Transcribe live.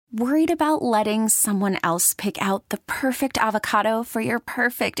Worried about letting someone else pick out the perfect avocado for your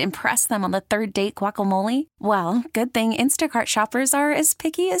perfect impress them on the third date guacamole? Well, good thing Instacart shoppers are as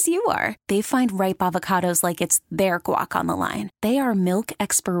picky as you are. They find ripe avocados like it's their guac on the line. They are milk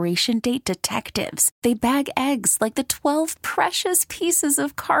expiration date detectives. They bag eggs like the 12 precious pieces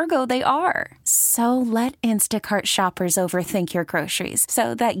of cargo they are. So let Instacart shoppers overthink your groceries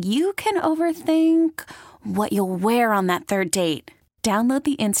so that you can overthink what you'll wear on that third date. Download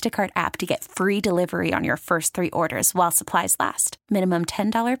the Instacart app to get free delivery on your first 3 orders while supplies last. Minimum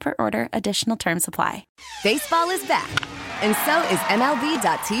 $10 per order. Additional terms apply. Baseball is back, and so is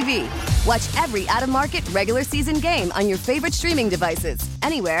MLB.tv. Watch every out-of-market regular season game on your favorite streaming devices.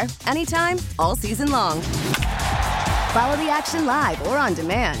 Anywhere, anytime, all season long. Follow the action live or on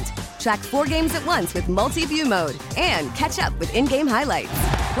demand. Track 4 games at once with multi-view mode and catch up with in-game highlights.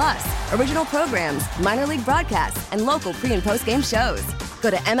 Plus, original programs, minor league broadcasts, and local pre- and post-game shows. Go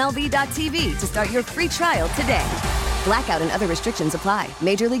to MLB.tv to start your free trial today. Blackout and other restrictions apply.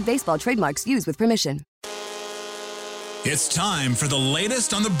 Major League Baseball trademarks used with permission. It's time for the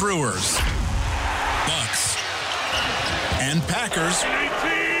latest on the Brewers, Bucks, and Packers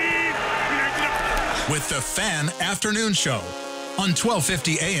with the Fan Afternoon Show on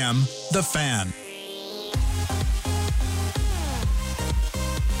 1250 AM, The Fan.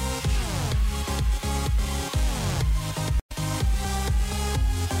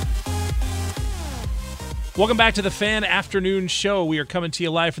 Welcome back to the Fan Afternoon Show. We are coming to you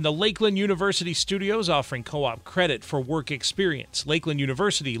live from the Lakeland University studios, offering co-op credit for work experience. Lakeland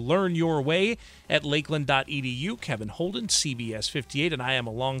University, learn your way at lakeland.edu. Kevin Holden, CBS 58, and I am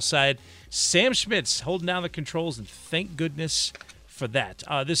alongside Sam Schmitz, holding down the controls, and thank goodness for that.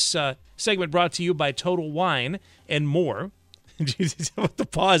 This segment brought to you by Total Wine and More. With the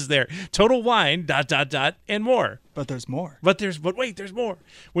pause there. Total Wine, ... and more. But there's more. But wait, there's more.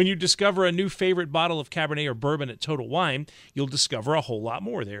 When you discover a new favorite bottle of Cabernet or bourbon at Total Wine, you'll discover a whole lot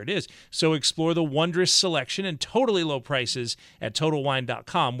more. There it is. So explore the wondrous selection and totally low prices at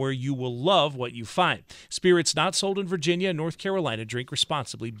TotalWine.com, where you will love what you find. Spirits not sold in Virginia and North Carolina. Drink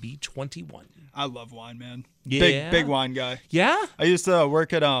responsibly. Be 21. I love wine, man. Yeah. Big wine guy. Yeah? I used to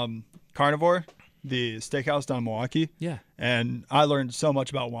work at Carnivore, the steakhouse down in Milwaukee. Yeah. And I learned so much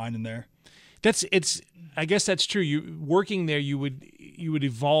about wine in there. I guess that's true. You working there, you would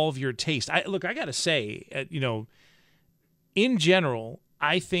evolve your taste. I gotta say, in general,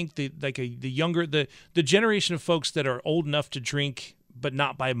 I think that the generation of folks that are old enough to drink but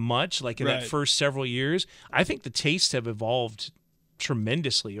not by much, like in that first several years, I think the tastes have evolved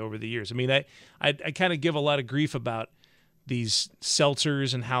tremendously over the years. I mean, I kind of give a lot of grief about these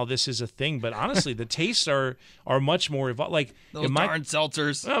seltzers and how this is a thing, but honestly, the tastes are much more evolved. Like those darn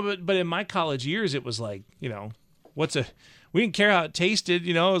seltzers. No, but in my college years, it was like, we didn't care how it tasted.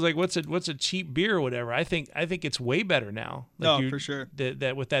 It was like, what's a cheap beer or whatever. I think it's way better now. Like for sure.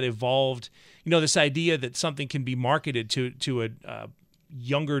 That with that evolved, this idea that something can be marketed to a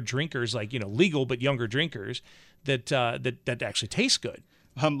younger drinkers, like legal but younger drinkers, that actually tastes good.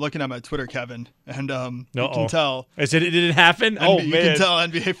 I'm looking at my Twitter, Kevin, and you can tell. Did it happen? Man. You can tell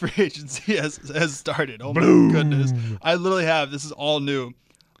NBA free agency has started. Oh, my goodness. I literally have, this is all new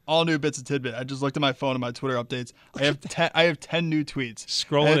bits of tidbit. I just looked at my phone and my Twitter updates. I have 10 new tweets.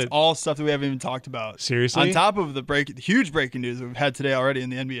 Scrolling it's all stuff that we haven't even talked about. Seriously? On top of the huge breaking news that we've had today already in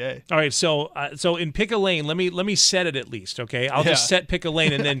the NBA. All right, so in Pick a Lane, let me set it at least, okay? I'll just set Pick a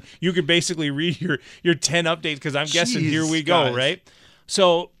Lane, and then you can basically read your 10 updates, because I'm guessing here we go, guys. Right?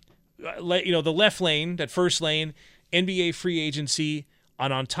 So, the left lane, that first lane, NBA free agency,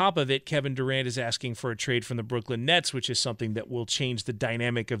 and on top of it, Kevin Durant is asking for a trade from the Brooklyn Nets, which is something that will change the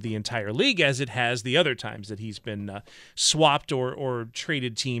dynamic of the entire league, as it has the other times that he's been swapped or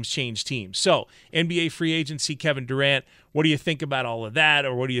traded teams, changed teams. So, NBA free agency, Kevin Durant, what do you think about all of that?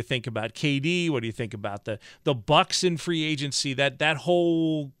 Or what do you think about KD? What do you think about the Bucks in free agency? That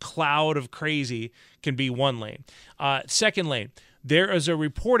whole cloud of crazy can be one lane. Second lane. There is a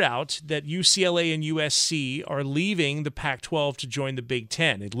report out that UCLA and USC are leaving the Pac-12 to join the Big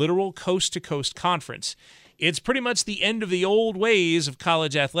Ten, a literal coast-to-coast conference. It's pretty much the end of the old ways of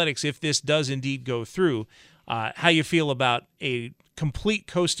college athletics if this does indeed go through. How you feel about a complete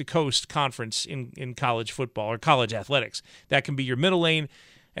coast-to-coast conference in college football or college athletics? That can be your middle lane,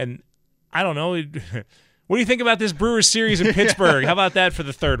 and I don't know. What do you think about this Brewers series in Pittsburgh? How about that for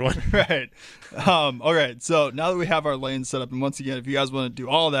the third one? Right. All right. So now that we have our lanes set up, and once again, if you guys want to do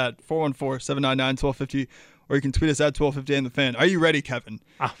all of that, 414-799-1250, or you can tweet us at 1250 and the Fan. Are you ready, Kevin?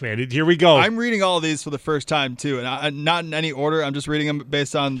 Oh, man, here we go. I'm reading all of these for the first time, too, and I'm not in any order. I'm just reading them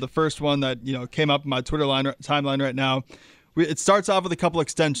based on the first one that came up in my Twitter timeline right now. It starts off with a couple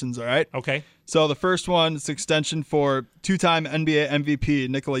extensions, all right? Okay. So the first one is extension for two-time NBA MVP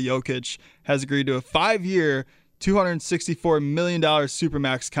Nikola Jokic has agreed to a 5-year, $264 million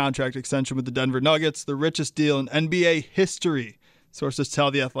Supermax contract extension with the Denver Nuggets, the richest deal in NBA history. Sources tell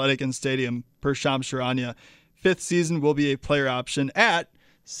The Athletic and Stadium, per Shams Charania. 5th season will be a player option at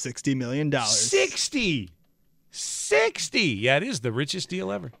 $60 million. 60! Yeah, it is the richest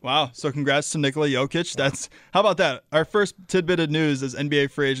deal ever. Wow. So congrats to Nikola Jokic. How about that? Our first tidbit of news as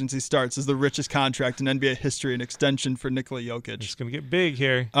NBA free agency starts is the richest contract in NBA history, an extension for Nikola Jokic. It's going to get big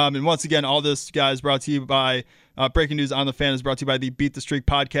here. And once again, all this, guys, brought to you by Breaking News on the Fan is brought to you by the Beat the Streak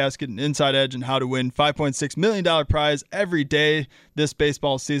podcast. Get an inside edge on how to win $5.6 million prize every day this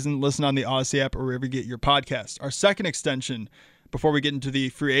baseball season. Listen on the Odyssey app or wherever you get your podcast. Our second extension, before we get into the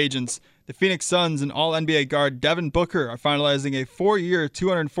free agents, the Phoenix Suns and All-NBA guard Devin Booker are finalizing a 4-year,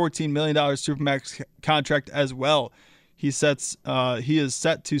 $214 million Supermax contract as well. He is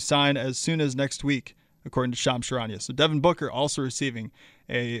set to sign as soon as next week, according to Shams Charania. So Devin Booker also receiving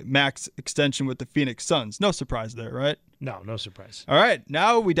a max extension with the Phoenix Suns. No surprise there, right? No surprise. All right,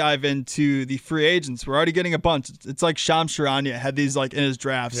 now we dive into the free agents. We're already getting a bunch. It's like Shams Charania had these like in his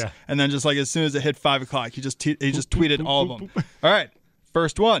drafts, and then just like as soon as it hit 5 o'clock, he just tweeted all of them. All right,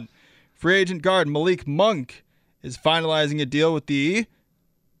 first one, free agent guard Malik Monk is finalizing a deal with the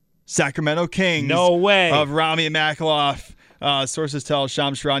Sacramento Kings. No way. Of Rami Makaloff. Sources tell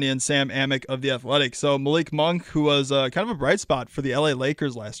Shams Charania and Sam Amick of The Athletic. So Malik Monk, who was kind of a bright spot for the LA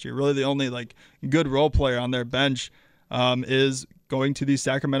Lakers last year, really the only like good role player on their bench, is going to the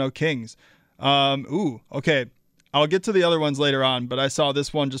Sacramento Kings. Okay. I'll get to the other ones later on, but I saw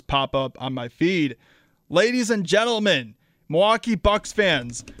this one just pop up on my feed. Ladies and gentlemen, Milwaukee Bucks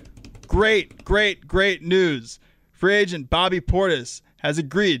fans, great news. Free agent Bobby Portis has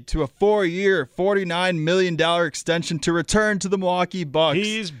agreed to a 4-year, $49 million extension to return to the Milwaukee Bucks.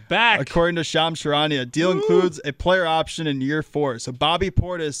 He's back. According to Shams Charania, deal includes a player option in year 4. So Bobby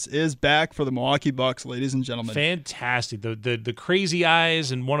Portis is back for the Milwaukee Bucks, ladies and gentlemen. Fantastic. The crazy eyes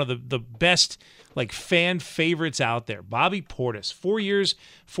and one of the best like fan favorites out there. Bobby Portis, 4 years,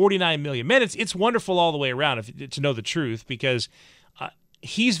 $49 million. Man, it's wonderful all the way around to know the truth, because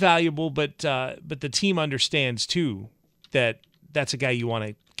he's valuable, but the team understands too that that's a guy you want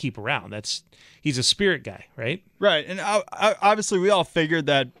to keep around. He's a spirit guy, right? Right. And obviously we all figured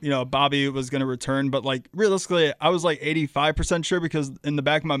that, Bobby was going to return, but like realistically, I was like 85% sure, because in the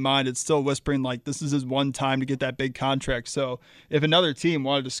back of my mind, it's still whispering like this is his one time to get that big contract. So if another team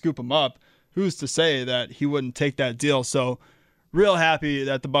wanted to scoop him up, who's to say that he wouldn't take that deal? So real happy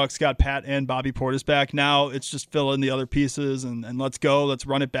that the Bucks got Pat and Bobby Portis back. Now it's just fill in the other pieces and let's go. Let's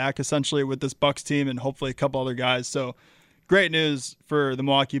run it back essentially with this Bucks team and hopefully a couple other guys. So great news for the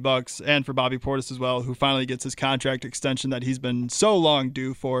Milwaukee Bucks and for Bobby Portis as well, who finally gets his contract extension that he's been so long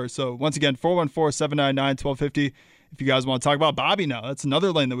due for. So once again, 414-799-1250. If you guys want to talk about Bobby now, that's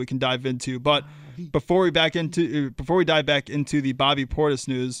another lane that we can dive into. But before we dive back into the Bobby Portis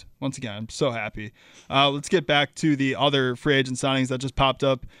news, once again, I'm so happy. Let's get back to the other free agent signings that just popped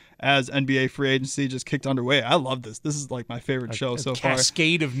up as NBA free agency just kicked underway. I love this. This is like my favorite show so far.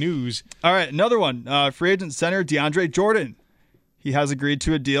 Cascade of news. All right, another one. Free agent center DeAndre Jordan. He has agreed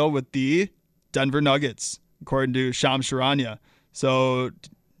to a deal with the Denver Nuggets, according to Shams Charania. So,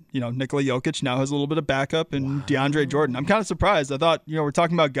 Nikola Jokic now has a little bit of backup in DeAndre Jordan. I'm kind of surprised. I thought, we're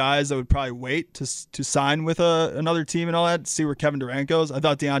talking about guys that would probably wait to sign with another team and all that, to see where Kevin Durant goes. I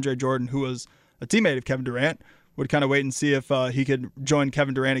thought DeAndre Jordan, who was a teammate of Kevin Durant, would kind of wait and see if he could join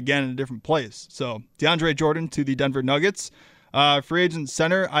Kevin Durant again in a different place. So DeAndre Jordan to the Denver Nuggets. Free agent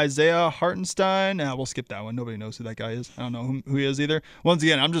center Isaiah Hartenstein. We'll skip that one. Nobody knows who that guy is. I don't know who he is either. Once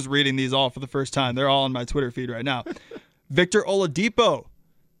again, I'm just reading these all for the first time. They're all on my Twitter feed right now. Victor Oladipo.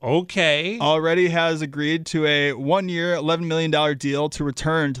 Okay. Already has agreed to a 1-year, $11 million deal to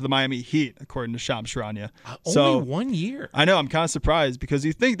return to the Miami Heat, according to Shams Charania. Only 1 year. I know. I'm kind of surprised, because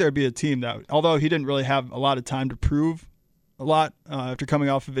you think there'd be a team that, although he didn't really have a lot of time to prove a lot after coming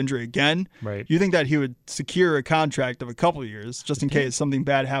off of injury again, right? You think that he would secure a contract of a couple of years just in case something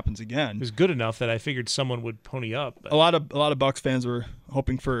bad happens again. It was good enough that I figured someone would pony up. But. A lot of Bucks fans were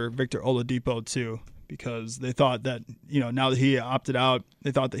hoping for Victor Oladipo too, because they thought that, now that he opted out,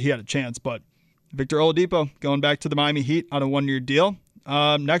 they thought that he had a chance. But Victor Oladipo going back to the Miami Heat on a 1-year deal.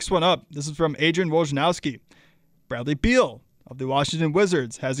 Next one up, this is from Adrian Wojnarowski. Bradley Beal of the Washington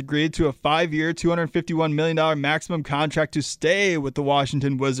Wizards has agreed to a 5-year, $251 million maximum contract to stay with the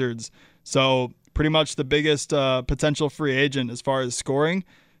Washington Wizards. So pretty much the biggest potential free agent as far as scoring.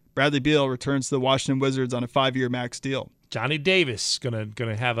 Bradley Beal returns to the Washington Wizards on a 5-year max deal. Johnny Davis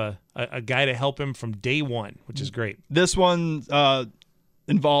gonna have a guy to help him from day one, which is great. This one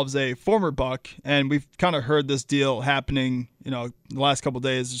involves a former Buck, and we've kind of heard this deal happening, the last couple of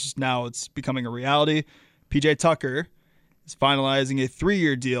days. It's just now it's becoming a reality. PJ Tucker is finalizing a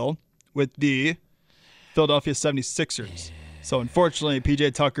 3-year deal with the Philadelphia 76ers. So unfortunately,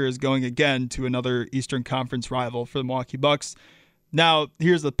 PJ Tucker is going again to another Eastern Conference rival for the Milwaukee Bucks. Now,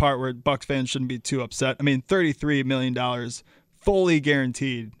 here's the part where Bucks fans shouldn't be too upset. I mean, $33 million fully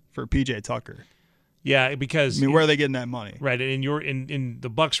guaranteed for PJ Tucker. Yeah, because where are they getting that money? Right, and in the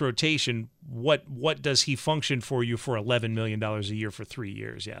Bucks rotation, what does he function for you for $11 million a year for 3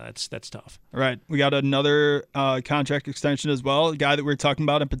 years? Yeah, that's tough. Right. We got another contract extension as well. A guy that we were talking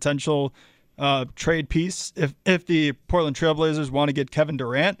about, a potential trade piece. If the Portland Trailblazers want to get Kevin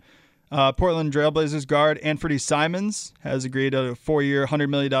Durant, Portland Trailblazers guard Anthony Simons has agreed to a 4-year, $100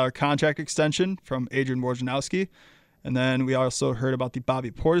 million contract extension from Adrian Wojnarowski. And then we also heard about the Bobby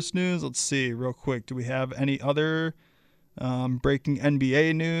Portis news. Let's see real quick. Do we have any other breaking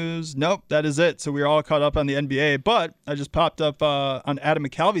NBA news? Nope, that is it. So we're all caught up on the NBA. But I just popped up on Adam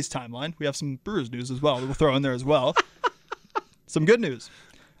McCalvy's timeline. We have some Brewers news as well that we'll throw in there as well. Some good news.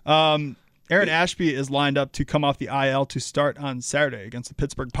 Aaron Ashby is lined up to come off the IL to start on Saturday against the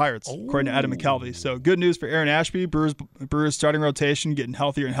Pittsburgh Pirates, according to Adam McCalvy. So good news for Aaron Ashby. Brewers starting rotation getting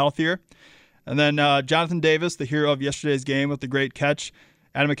healthier and healthier. And then Jonathan Davis, the hero of yesterday's game with the great catch.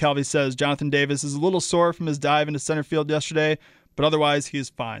 Adam McCalvy says Jonathan Davis is a little sore from his dive into center field yesterday, but otherwise he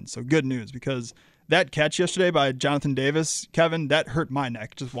is fine. So good news, because that catch yesterday by Jonathan Davis, Kevin, that hurt my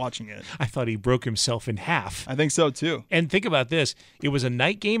neck just watching it. I thought he broke himself in half. I think so too. And think about this. It was a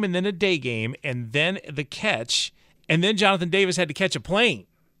night game and then a day game and then the catch, and then Jonathan Davis had to catch a plane.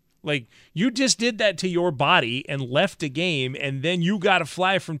 Like, you just did that to your body and left a game, and then you got to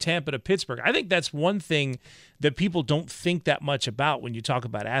fly from Tampa to Pittsburgh. I think that's one thing that people don't think that much about when you talk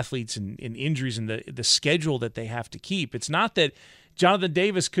about athletes and injuries and the schedule that they have to keep. It's not that Jonathan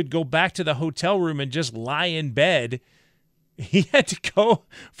Davis could go back to the hotel room and just lie in bed. He had to go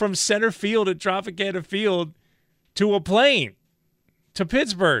from center field at Tropicana Field to a plane to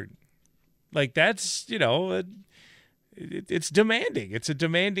Pittsburgh. Like, that's, it's demanding. It's a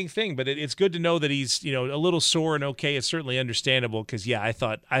demanding thing, but it's good to know that he's, a little sore and okay. It's certainly understandable because, yeah, I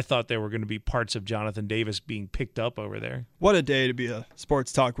thought there were going to be parts of Jonathan Davis being picked up over there. What a day to be a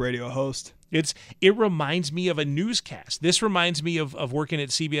sports talk radio host. It reminds me of a newscast. This reminds me of working at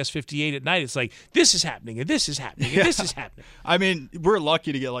CBS 58 at night. It's like, this is happening, and this is happening, and this is happening. I mean, we're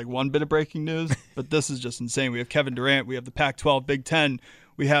lucky to get like one bit of breaking news, but this is just insane. We have Kevin Durant. We have the Pac-12, Big Ten.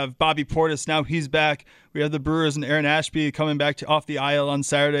 We have Bobby Portis. Now he's back. We have the Brewers and Aaron Ashby coming back off the IL on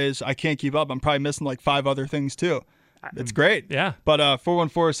Saturdays. I can't keep up. I'm probably missing like 5 other things too. It's great. Yeah. But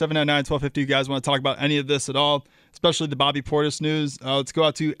 414-799-1250, you guys want to talk about any of this at all, especially the Bobby Portis news? Let's go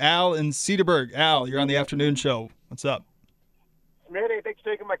out to Al in Cedarburg. Al, you're on the afternoon show. What's up? Smitty, thanks for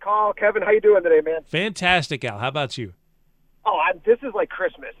taking my call. Kevin, how you doing today, man? Fantastic, Al. How about you? Oh, this is like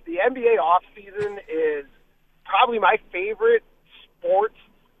Christmas. The NBA offseason is probably my favorite sports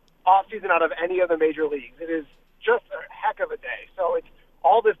offseason out of any of the major leagues. It is just a heck of a day. So it's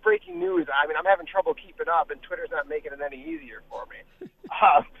all this breaking news. I mean, I'm having trouble keeping up, and Twitter's not making it any easier for me.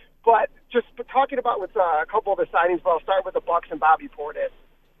 But talking about with a couple of the signings, but I'll start with the Bucks and Bobby Portis.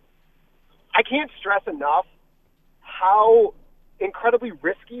 I can't stress enough how incredibly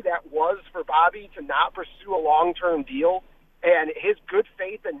risky that was for Bobby to not pursue a long-term deal, and his good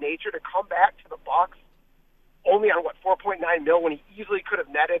faith and nature to come back to the Bucks only on $4.9 million when he easily could have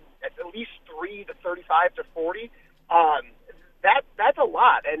netted at least 3 to 35 to 40. That's a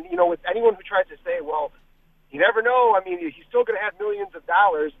lot. And with anyone who tries to say, well, you never know. I mean, he's still going to have millions of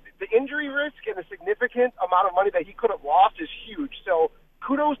dollars. The injury risk and the significant amount of money that he could have lost is huge. So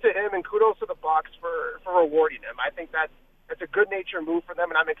kudos to him and kudos to the Bucks for rewarding him. I think that's a good-natured move for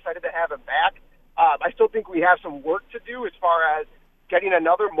them, and I'm excited to have him back. I still think we have some work to do as far as getting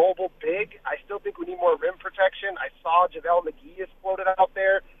another mobile big. I still think we need more rim protection. I saw JaVale McGee is floated out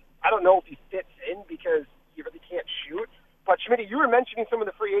there. I don't know if he fits in because he really can't shoot. But, Schmitty, you were mentioning some of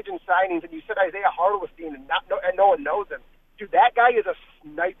the free agent signings, and you said Isaiah Hartenstein, and no one knows him. Dude, that guy is a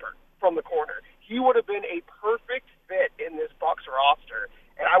sniper from the corner. He would have been a perfect fit in this Bucks roster,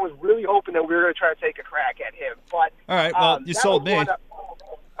 and I was really hoping that we were going to try to take a crack at him. But all right, well, you sold me.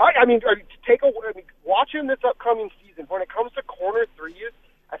 Watch him this upcoming season. When it comes to corner threes,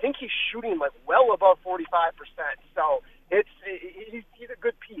 I think he's shooting like well above 45%. So he's a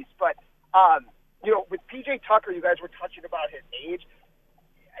good piece. But with PJ Tucker, you guys were touching about his age.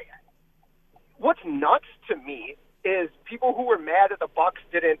 What's nuts to me is people who were mad that the Bucks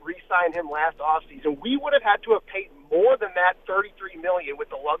didn't re-sign him last offseason. We would have had to have paid more than that $33 million with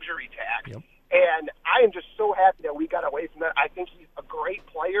the luxury tax. Yep. And I am just so happy that we got away from that. I think he's a great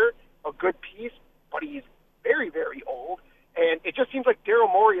player, a good piece, but he's very, very old. And it just seems like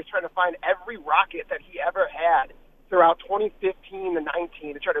Daryl Morey is trying to find every rocket that he ever had throughout 2015 and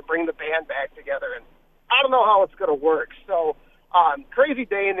 19 to try to bring the band back together. And I don't know how it's going to work. So crazy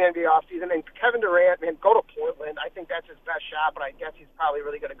day in the NBA offseason. And Kevin Durant, man, go to Portland. I think that's his best shot, but I guess he's probably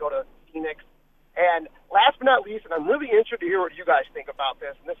really going to go to Phoenix. And last but not least, and I'm really interested to hear what you guys think about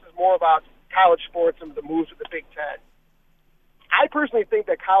this, and this is more about college sports and the moves with the Big Ten. I personally think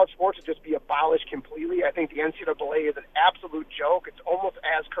that college sports should just be abolished completely. I think the NCAA is an absolute joke. It's almost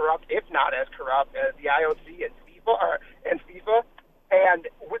as corrupt, if not as corrupt, as the IOC and FIFA. And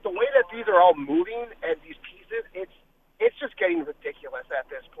with the way that these are all moving and these pieces, it's just getting ridiculous at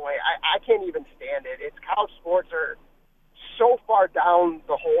this point. I can't even stand it. College sports are so far down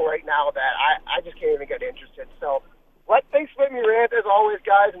the hole right now that I just can't even get interested. So thanks for letting me rant, as always,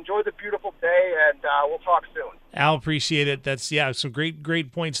 guys. Enjoy the beautiful day, and we'll talk soon. Al, appreciate it. That's some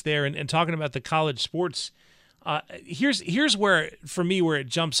great points there. And talking about the college sports, here's where, for me, where it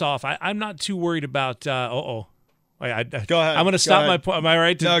jumps off. I'm not too worried about. Go ahead. I'm going to stop my point. Am I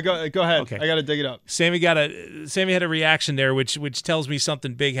right? No, go ahead. Okay. I got to dig it up. Sammy had a reaction there, which tells me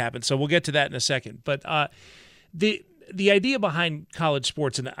something big happened. So we'll get to that in a second. But the idea behind college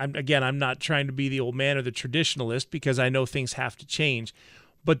sports, and I'm not trying to be the old man or the traditionalist because I know things have to change,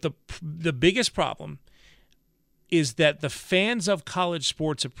 but the biggest problem is that the fans of college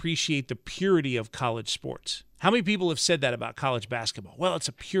sports appreciate the purity of college sports. How many people have said that about college basketball? Well, it's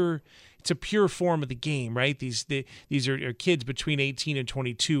a pure form of the game, right? These are kids between 18 and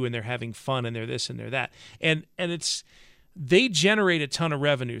 22, and they're having fun, and they're this and they're that, and they generate a ton of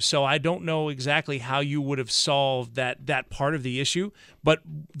revenue. So I don't know exactly how you would have solved that part of the issue, but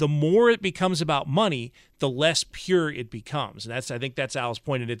the more it becomes about money, the less pure it becomes. And I think that's Al's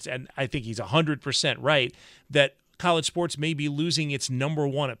point, and I think he's 100% right that college sports may be losing its number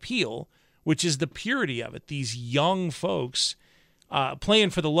one appeal, which is the purity of it. These young folks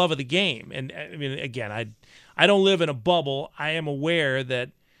playing for the love of the game. And I mean, again, I don't live in a bubble. I am aware that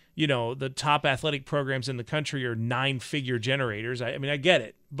the top athletic programs in the country are 9-figure generators. I mean, I get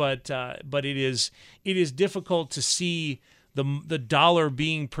it, but it is difficult to see the dollar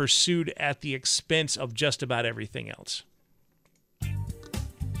being pursued at the expense of just about everything else.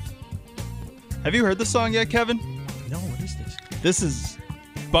 Have you heard the song yet, Kevin? No, what is this? This is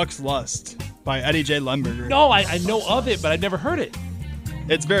Bucks Lust by Eddie J. Lemberger. No, I know of it, but I've never heard it.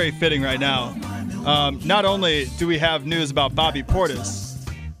 It's very fitting right now. Not only do we have news about Bobby Portis,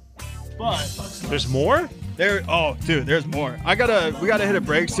 but there's more? There's more. We gotta hit a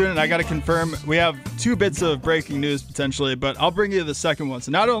break soon, and I gotta confirm we have 2 bits of breaking news potentially, but I'll bring you the second one.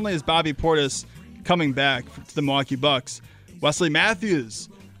 So not only is Bobby Portis coming back to the Milwaukee Bucks, Wesley Matthews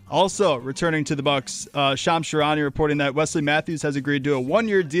also returning to the Bucks. Shams Charania reporting that Wesley Matthews has agreed to a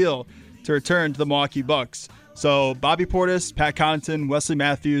 1-year deal to return to the Milwaukee Bucks. So Bobby Portis, Pat Connaughton, Wesley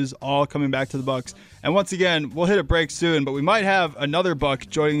Matthews, all coming back to the Bucks. And once again, we'll hit a break soon, but we might have another Buck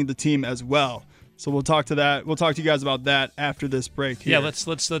joining the team as well. So we'll talk to you guys about that after this break here. Yeah,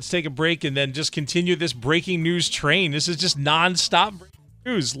 let's take a break and then just continue this breaking news train. This is just nonstop breaking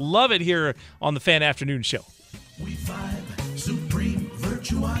news. Love it here on the Fan Afternoon Show. We vibe, supreme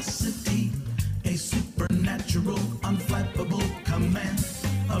virtuosity, a supernatural, unflappable command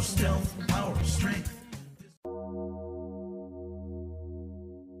of stealth, power, strength.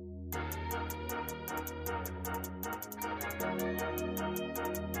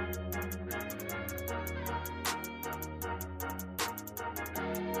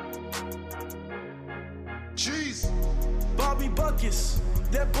 Jeez. Bobby Buckus,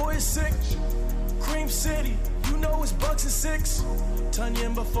 that boy is sick. Cream City, you know it's Bucks and 6.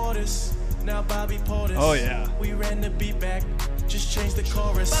 Tunyon before this, now Bobby Portis. Oh yeah. We ran the beat back, just changed the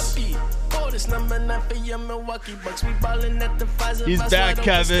chorus. Bobby Portis, number 9 for your Milwaukee Bucks. We ballin' at the Pfizer. He's back,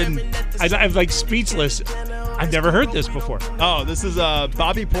 Kevin. I'm like speechless. I've never heard this before. Oh, this is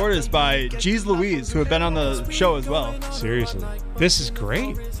Bobby Portis by Jeez Louise, who have been on the show as well. Seriously, this is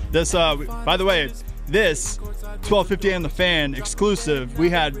great. This, by the way, this 1250 and the Fan exclusive. We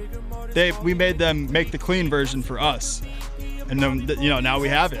made them make the clean version for us, and then now we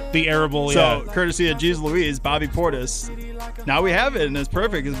have it. The arable, so courtesy of Jeez Louise, Bobby Portis. Now we have it, and it's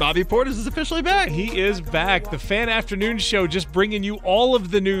perfect because Bobby Portis is officially back. He is back. The Fan Afternoon Show, just bringing you all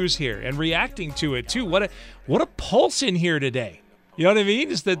of the news here and reacting to it too. What a pulse in here today. You know what I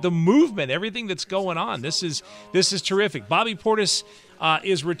mean? It's the movement, everything that's going on. This is terrific. Bobby Portis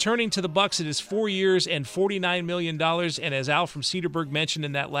is returning to the Bucks. It is 4 years and $49 million. And as Al from Cedarburg mentioned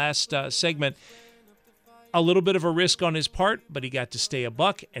in that last segment, a little bit of a risk on his part, but he got to stay a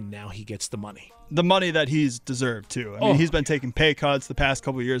Buck, and now he gets the money. The money that he's deserved, too. I mean, he's been taking pay cuts the past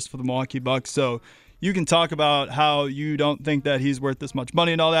couple of years for the Milwaukee Bucks, so you can talk about how you don't think that he's worth this much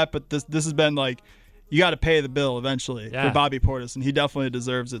money and all that, but this has been like, you got to pay the bill eventually for Bobby Portis, and he definitely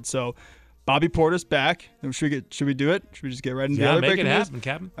deserves it. So Bobby Portis back. Should we do it? Should we just get right into the other breaking news? Yeah, make it happen,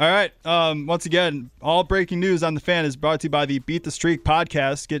 Captain. All right. Once again, all breaking news on The Fan is brought to you by the Beat the Streak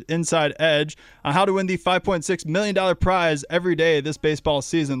podcast. Get inside edge on how to win the $5.6 million prize every day this baseball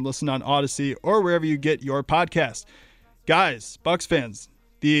season. Listen on Odyssey or wherever you get your podcast. Guys, Bucks fans,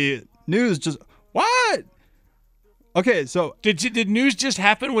 the news just... What? Okay, so did news just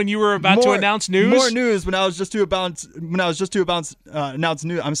happen when you were about to announce news? More news when I was just about to announce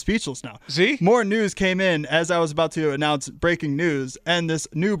news. I'm speechless now. See? More news came in as I was about to announce breaking news, and this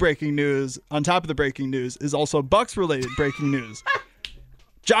new breaking news on top of the breaking news is also Bucks related breaking news.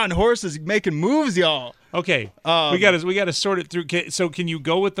 John Horst is making moves, y'all. Okay, we got to sort it through. So can you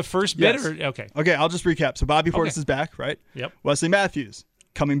go with the first bit? Yes. Or, okay, I'll just recap. So Bobby Portis is back, right? Yep. Wesley Matthews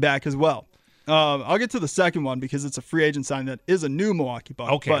coming back as well. I'll get to the second one because it's a free agent sign that is a new Milwaukee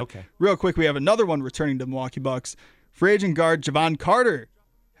Bucks. Okay. Real quick, we have another one returning to Milwaukee Bucks. Free agent guard Jevon Carter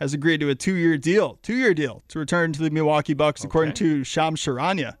has agreed to a two-year deal to return to the Milwaukee Bucks, according to Shams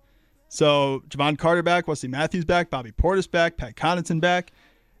Charania. So Jevon Carter back, Wesley Matthews back, Bobby Portis back, Pat Connaughton back.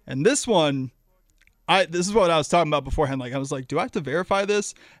 And this one, this is what I was talking about beforehand. Like I was like, do I have to verify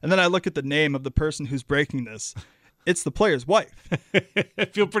this? And then I look at the name of the person who's breaking this. It's the player's wife. I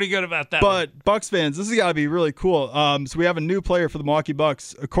feel pretty good about that. But Bucks fans, this has got to be really cool. So we have a new player for the Milwaukee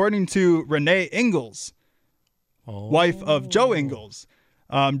Bucks, according to Renee Ingles, wife of Joe Ingles.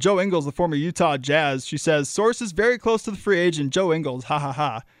 Joe Ingles, the former Utah Jazz, she says, sources very close to the free agent Joe Ingles,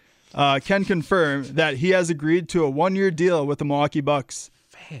 can confirm that he has agreed to a one-year deal with the Milwaukee Bucks.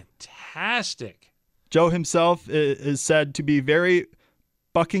 Fantastic. Joe himself is said to be very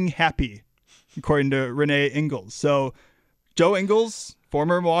bucking happy, according to Renee Ingles. So Joe Ingles,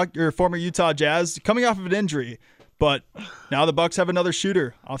 former Utah Jazz, coming off of an injury, but now the Bucks have another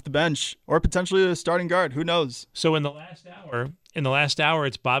shooter off the bench or potentially a starting guard. Who knows? So in the last hour,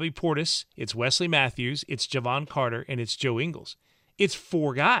 it's Bobby Portis, it's Wesley Matthews, it's Jevon Carter, and it's Joe Ingles. It's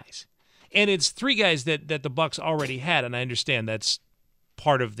 4 guys. And it's 3 guys that the Bucks already had, and I understand that's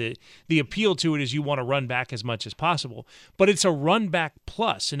part of the appeal to it is you want to run back as much as possible, but it's a run back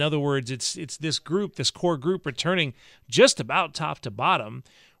plus. In other words, it's this core group returning just about top to bottom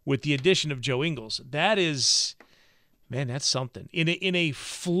with the addition of Joe Ingles. That is, man, that's something. In a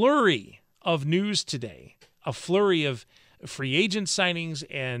flurry of news today, a flurry of free agent signings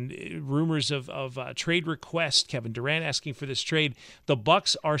and rumors of trade requests. Kevin Durant asking for this trade. The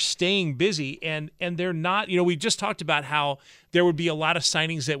Bucks are staying busy, and they're not. We just talked about how there would be a lot of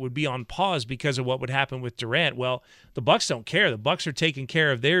signings that would be on pause because of what would happen with Durant. Well, the Bucks don't care. The Bucks are taking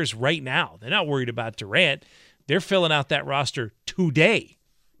care of theirs right now. They're not worried about Durant. They're filling out that roster today.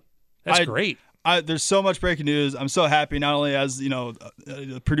 That's great. There's so much breaking news. I'm so happy, not only as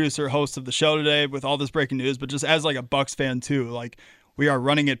the producer, host of the show today with all this breaking news, but just as like a Bucks fan too. Like we are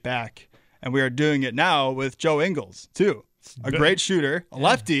running it back, and we are doing it now with Joe Ingles too, a great shooter, a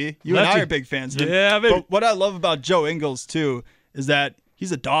lefty. You and I are big fans of him. Yeah, baby. But what I love about Joe Ingles too is that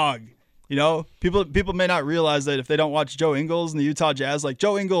he's a dog. People may not realize that if they don't watch Joe Ingles and the Utah Jazz, like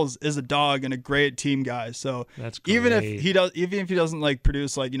Joe Ingles is a dog and a great team guy. So that's great. even if he doesn't like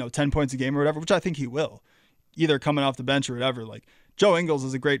produce 10 points a game or whatever, which I think he will, either coming off the bench or whatever, like Joe Ingles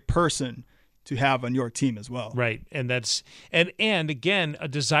is a great person to have on your team as well. Right. And that's and again a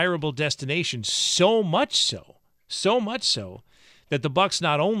desirable destination, so much so that the Bucks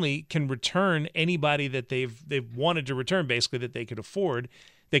not only can return anybody that they've wanted to return, basically that they could afford,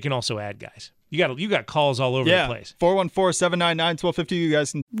 they can also add guys. You got calls all over the place. 414-799-1250. You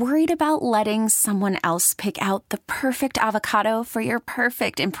guys can. Worried about letting someone else pick out the perfect avocado for your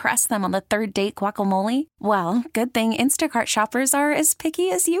perfect impress them on the third date guacamole? Well, good thing Instacart shoppers are as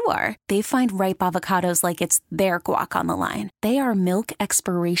picky as you are. They find ripe avocados like it's their guac on the line. They are milk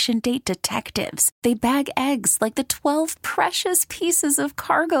expiration date detectives. They bag eggs like the 12 precious pieces of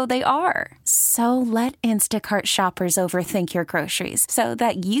cargo they are. So let Instacart shoppers overthink your groceries so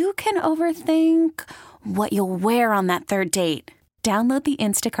that you can overthink what you'll wear on that third date. Download the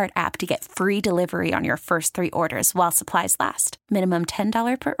Instacart app to get free delivery on your first 3 orders while supplies last. Minimum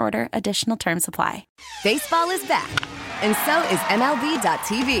 $10 per order. Additional terms apply. Baseball is back, and so is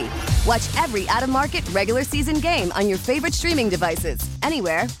MLB.tv. Watch every out-of-market regular season game on your favorite streaming devices.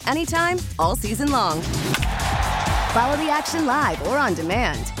 Anywhere, anytime, all season long. Follow the action live or on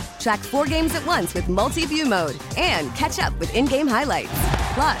demand. Track 4 games at once with multi-view mode and catch up with in-game highlights.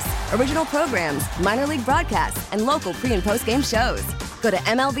 Plus, original programs, minor league broadcasts, and local pre- and post-game shows. Go to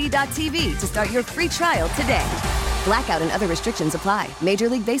MLB.tv to start your free trial today. Blackout and other restrictions apply. Major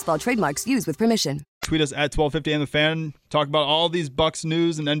League Baseball trademarks used with permission. Tweet us at 1250 and the Fan. Talk about all these Bucks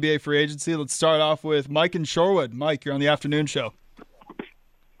news and NBA free agency. Let's start off with Mike in Shorewood. Mike, you're on the afternoon show.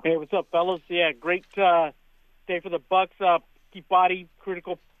 Hey, what's up, fellas? Yeah, great day for the Bucks. Keep body,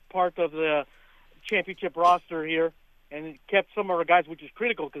 critical part of the championship roster here, and it kept some of our guys, which is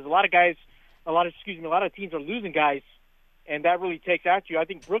critical because a lot of teams are losing guys, and that really takes at you. I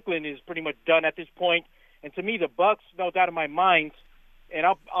think Brooklyn is pretty much done at this point. And to me, the Bucks, no doubt in my mind, and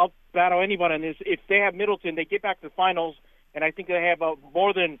I'll battle anyone on this. If they have Middleton, they get back to the finals, and I think they have a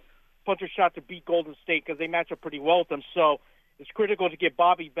more than puncher shot to beat Golden State because they match up pretty well with them. So it's critical to get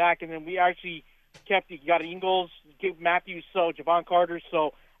Bobby back, and then we actually you got Ingles, Matthews, Jevon Carter.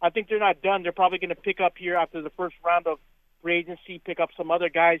 So I think they're not done. They're probably going to pick up here after the first round of free agency, pick up some other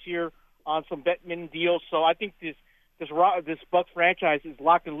guys here on some Bettman deals. So I think this Bucks franchise is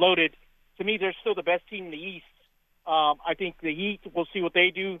locked and loaded. To me, they're still the best team in the East. I think the Heat, we'll see what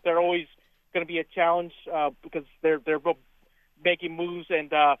they do. They're always going to be a challenge because they're both making moves. And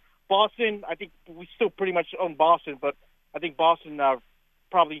Boston, I think we still pretty much own Boston, but I think Boston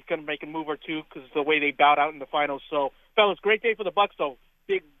probably going to make a move or two because of the way they bowed out in the finals. So, fellas, great day for the Bucks, though.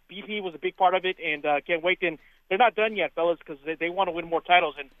 Big BP was a big part of it, and can't wait. And they're not done yet, fellas, because they want to win more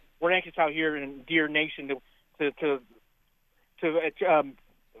titles, and we're anxious out here in Deer Nation to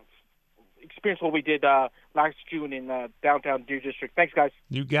experience what we did last June in downtown Deer District. Thanks, guys.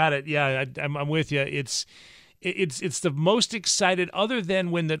 You got it. Yeah, I'm with you. It's the most excited, other than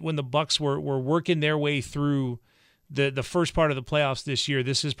when the Bucks were working their way through the first part of the playoffs this year.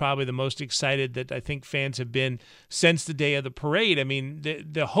 This is probably the most excited that I think fans have been since the day of the parade. I mean,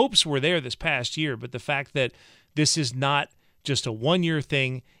 the hopes were there this past year, but the fact that this is not just a 1-year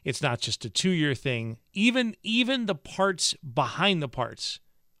thing, it's not just a 2-year thing. Even the parts behind the parts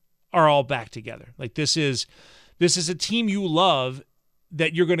are all back together. Like this is a team you love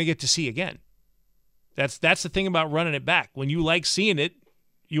that you're going to get to see again. That's the thing about running it back. When you like seeing it,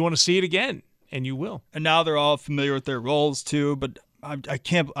 you want to see it again, and you will. And now they're all familiar with their roles too. But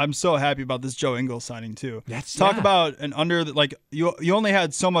I'm so happy about this Joe Ingles signing too. Talk about an you only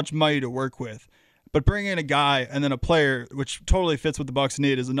had so much money to work with, but bringing in a guy and then a player which totally fits what the Bucks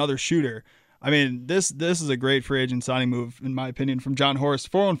need is another shooter. I mean, this is a great free agent signing move, in my opinion, from John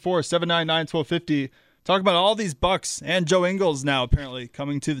Horst. 414-799-1250. Talk about all these Bucks and Joe Ingles now apparently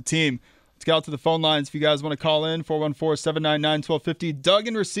coming to the team. Let's get out to the phone lines if you guys want to call in. 414-799-1250. Doug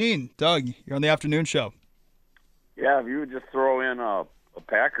and Racine. Doug, you're on the afternoon show. Yeah, if you would just throw in a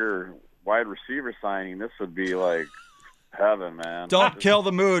Packer wide receiver signing, this would be like heaven, man. Don't kill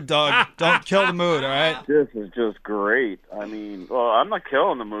the mood, Doug. Don't kill the mood, all right? This is just great. I mean, I'm not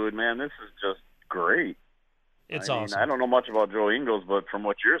killing the mood, man. This is just great. It's awesome. awesome. I don't know much about Joe Ingles, but from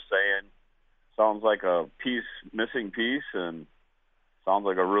what you're saying, sounds like a missing piece, and sounds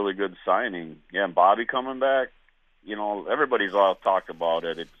like a really good signing. Yeah, and Bobby coming back, everybody's all talked about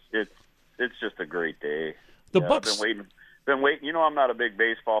it. It's just a great day. The Bucks. Been waiting. I'm not a big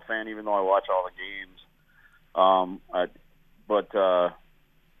baseball fan, even though I watch all the games. But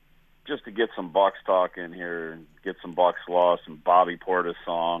just to get some Bucks talk in here, get some Bucks lost, and Bobby Portis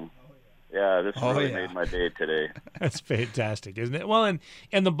song. Yeah, this really made my day today. That's fantastic, isn't it? Well,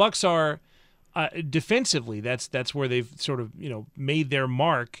 and the Bucks are defensively. That's where they've sort of made their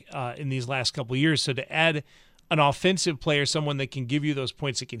mark in these last couple of years. So to add an offensive player, someone that can give you those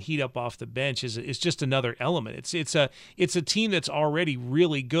points that can heat up off the bench, is just another element. It's a team that's already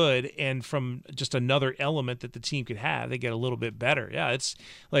really good, and from just another element that the team could have, they get a little bit better. Yeah, it's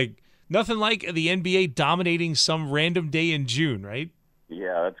like nothing like the NBA dominating some random day in June, right?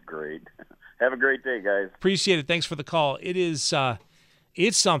 Yeah, that's great. Have a great day, guys. Appreciate it. Thanks for the call. It is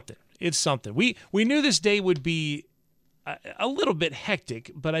it's something. It's something. We knew this day would be a little bit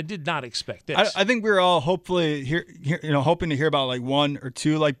hectic, but I did not expect this. I think we were all hoping to hear about like one or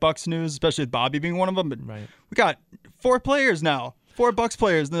two like Bucks news, especially with Bobby being one of them. But right. We got 4 players now, 4 Bucks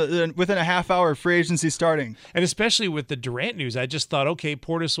players within a half hour of free agency starting. And especially with the Durant news, I just thought, okay,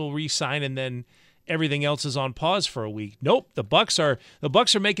 Portis will re-sign, and then everything else is on pause for a week. Nope, the Bucks are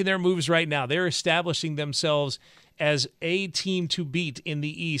making their moves right now. They're establishing themselves as a team to beat in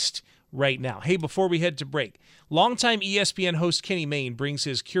the East right now. Hey, before we head to break, Longtime ESPN host Kenny Mayne brings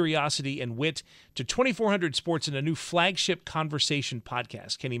his curiosity and wit to 2400 Sports in a new flagship conversation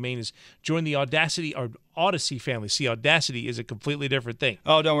podcast. Kenny Mayne has joined the Odyssey family. See, Audacity is a completely different thing.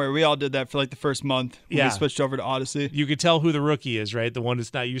 Oh, don't worry. We all did that for like the first month when we switched over to Odyssey. You could tell who the rookie is, right? The one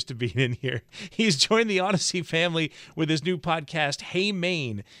that's not used to being in here. He's joined the Odyssey family with his new podcast, Hey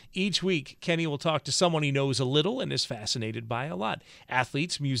Maine. Each week, Kenny will talk to someone he knows a little and is fascinated by a lot.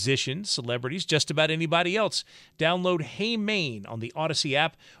 Athletes, musicians, celebrities, just about anybody else. Download Hey Maine on the Odyssey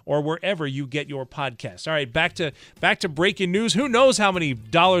app or wherever you get your podcasts. All right, back to breaking news. Who knows how many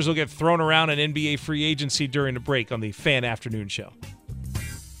dollars will get thrown around in NBA free agency during the break on the Fan Afternoon Show.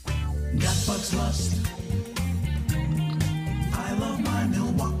 Got Bucks lust. I love my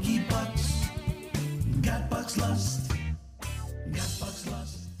Milwaukee Bucks. Got Bucks lust. Got Bucks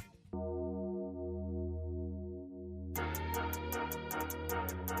lust.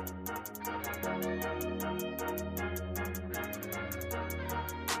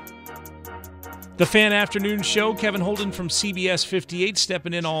 The Fan Afternoon Show, Kevin Holden from CBS 58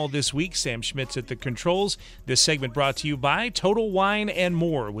 stepping in all this week. Sam Schmitz at the controls. This segment brought to you by Total Wine and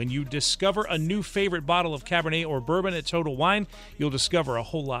More. When you discover a new favorite bottle of Cabernet or bourbon at Total Wine, you'll discover a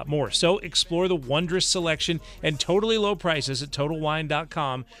whole lot more. So explore the wondrous selection and totally low prices at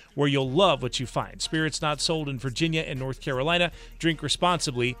TotalWine.com, where you'll love what you find. Spirits not sold in Virginia and North Carolina. Drink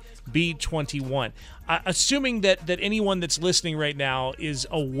responsibly. Be 21. Assuming that anyone that's listening right now is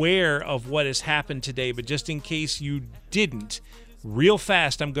aware of what has happened today, but just in case you didn't, real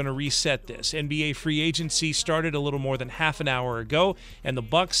fast, I'm going to reset this. NBA free agency started a little more than half an hour ago, and the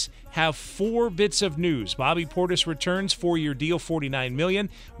Bucks have 4 bits of news. Bobby Portis returns, 4-year deal, $49 million.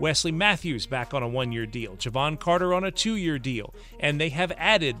 Wesley Matthews back on a 1-year deal. Jevon Carter on a 2-year deal. And they have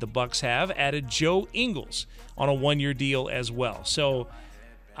the Bucks have added Joe Ingles on a 1-year deal as well. So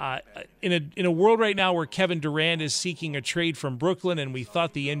in a world right now where Kevin Durant is seeking a trade from Brooklyn and we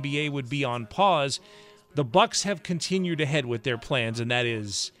thought the NBA would be on pause, the Bucks have continued ahead with their plans, and that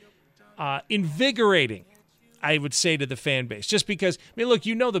is invigorating, I would say, to the fan base. Just because, I mean, look,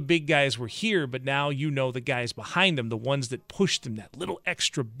 the big guys were here, but now the guys behind them, the ones that pushed them that little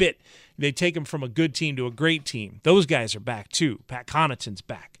extra bit. They take them from a good team to a great team. Those guys are back too. Pat Connaughton's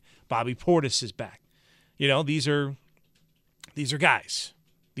back. Bobby Portis is back. These are guys.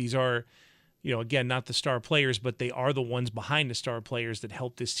 These are, again, not the star players, but they are the ones behind the star players that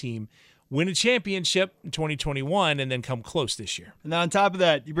helped this team win a championship in 2021 and then come close this year. And on top of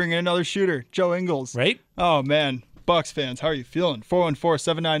that, you bring in another shooter, Joe Ingles. Right? Oh, man. Bucks fans, how are you feeling?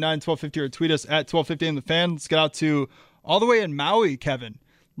 414-799-1250 or tweet us at 1250 in the fan. Let's get out to all the way in Maui, Kevin.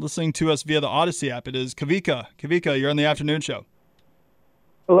 Listening to us via the Odyssey app, it is Kavika. Kavika, you're on the afternoon show.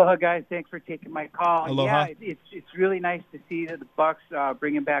 Aloha, guys. Thanks for taking my call. Aloha. Yeah, it's really nice to see that the Bucks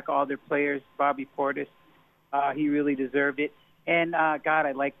bringing back all their players. Bobby Portis, he really deserved it. And, God,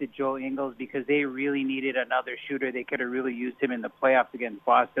 I like the Joe Ingles because they really needed another shooter. They could have really used him in the playoffs against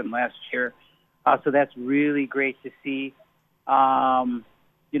Boston last year. So that's really great to see.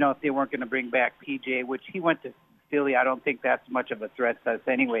 If they weren't going to bring back PJ, which he went to Philly, I don't think that's much of a threat to us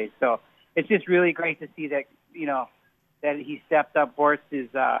anyway. So it's just really great to see that, that he stepped up. Bortz is,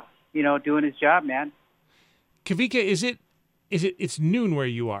 doing his job, man. Kavika, it's noon where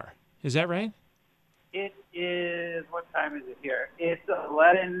you are. Is that right? It is, what time is it here? It's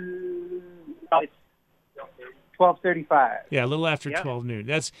 12:35. Yeah, a little after 12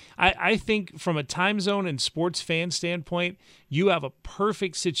 noon. I think from a time zone and sports fan standpoint, you have a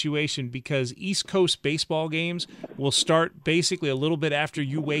perfect situation because East Coast baseball games will start basically a little bit after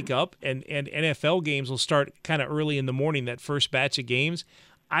you wake up, and NFL games will start kind of early in the morning, that first batch of games.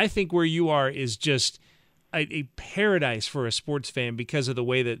 I think where you are is just a paradise for a sports fan because of the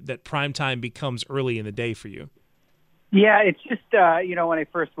way that prime time becomes early in the day for you. Yeah, it's just, when I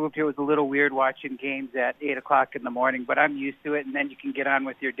first moved here, it was a little weird watching games at 8 o'clock in the morning, but I'm used to it, and then you can get on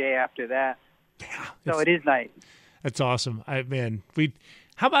with your day after that. Yeah, so it is nice. That's awesome.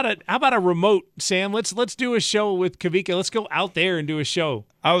 How about a remote, Sam? Let's do a show with Kavika. Let's go out there and do a show.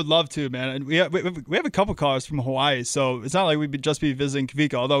 I would love to, man. And we have a couple callers from Hawaii, so it's not like we'd just be visiting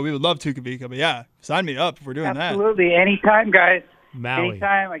Kavika, although we would love to, Kavika. But yeah, sign me up if we're doing that. Absolutely. Anytime, guys. Maui.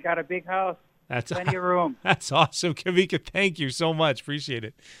 Anytime. I got a big house. Plenty of room. That's awesome, Kavika. Thank you so much. Appreciate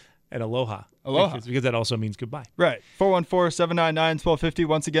it. And aloha. Aloha. Because that also means goodbye. Right. 414-799-1250.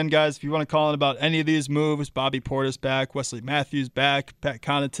 Once again, guys, if you want to call in about any of these moves, Bobby Portis back, Wesley Matthews back, Pat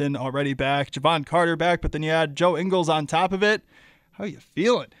Connaughton already back, Jevon Carter back, but then you add Joe Ingles on top of it. How are you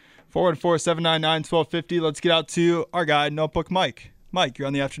feeling? 414-799-1250. Let's get out to our guy, Notebook Mike. Mike, you're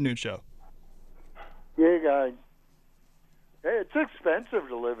on the afternoon show. Yeah, guy. Hey, it's expensive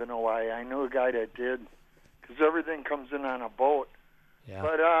to live in Hawaii. I knew a guy that did because everything comes in on a boat. Yeah.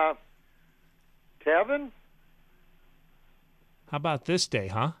 But, Kevin? How about this day,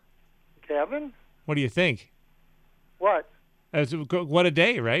 huh? Kevin? What do you think? What? What a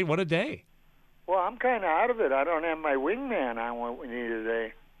day, right? What a day. Well, I'm kind of out of it. I don't have my wingman on what we need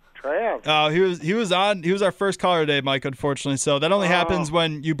today. Trav. Oh, he was on. He was our first caller today, Mike, unfortunately. So that only happens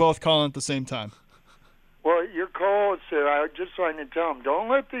when you both call in at the same time. Well, your co-host said, I just wanted to tell him, don't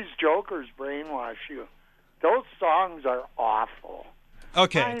let these jokers brainwash you. Those songs are awful.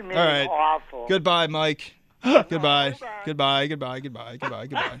 Okay, I mean, all right. Awful. Goodbye, Mike. Goodbye. Goodbye.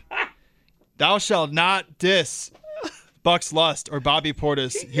 Thou shalt not diss Bucks Lust or Bobby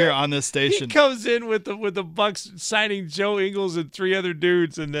Portis here on this station. He comes in with the Bucks signing Joe Ingles and 3 other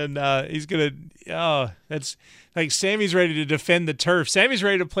dudes, and then he's gonna. Oh, that's like Sammy's ready to defend the turf. Sammy's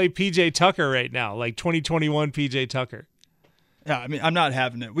ready to play PJ Tucker right now, like 2021 PJ Tucker. Yeah, I mean, I'm not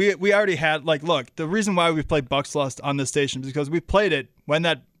having it. We already had, like, look, the reason why we played Bucks Lust on this station is because we played it when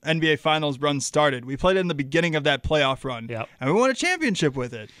that NBA Finals run started. We played it in the beginning of that playoff run, and we won a championship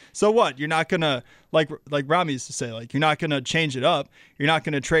with it. So what? You're not going to, like Rami used to say, like, you're not going to change it up. You're not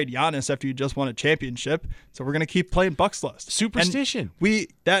going to trade Giannis after you just won a championship. So we're going to keep playing Bucks Lust. Superstition. And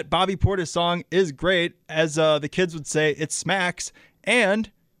that Bobby Portis song is great. As the kids would say, it smacks,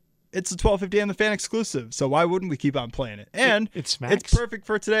 and it's a 12:50 AM The Fan exclusive, so why wouldn't we keep on playing it? And it smacks. It's perfect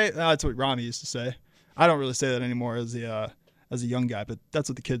for today. That's what Rami used to say. I don't really say that anymore as a young guy, but that's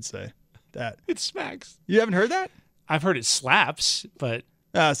what the kids say. That it smacks. You haven't heard that? I've heard it slaps, but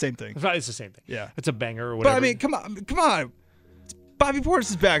same thing. It's the same thing. Yeah, it's a banger or whatever. But I mean, come on. Bobby Portis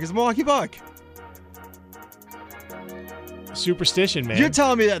is back as a Milwaukee Buck. Superstition, man. You're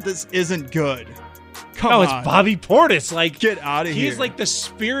telling me that this isn't good? Come on. It's Bobby Portis. Like, get out of here. He's like the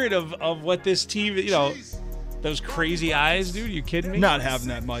spirit of what this team. You know, those crazy eyes, dude. You kidding me? Not having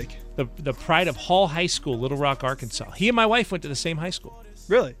that, Mike. The pride of Hall High School, Little Rock, Arkansas. He and my wife went to the same high school.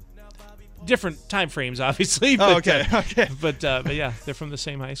 Really? Different time frames, obviously. But, okay. But yeah, they're from the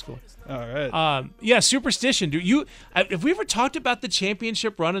same high school. All right. Yeah, superstition, dude. Have we ever talked about the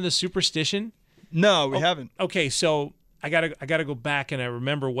championship run and the superstition? No, we haven't. Okay, so I gotta go back and I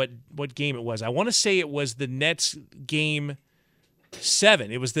remember what game it was. I want to say it was the Nets game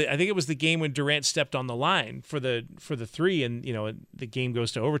 7. I think it was the game when Durant stepped on the line for the 3, and the game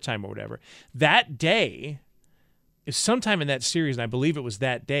goes to overtime or whatever. That day, is sometime in that series, and I believe it was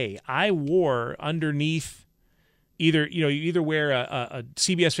that day, I wore underneath you either wear a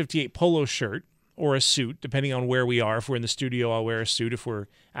CBS 58 polo shirt or a suit, depending on where we are. If we're in the studio, I'll wear a suit. If we're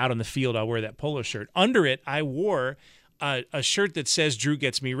out on the field, I'll wear that polo shirt. Under it, I wore a shirt that says Drew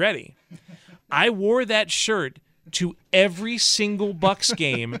Gets Me Ready. I wore that shirt to every single Bucks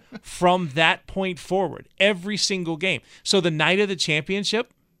game from that point forward. Every single game. So the night of the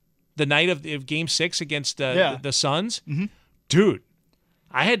championship, the night of Game 6 against the Suns, dude,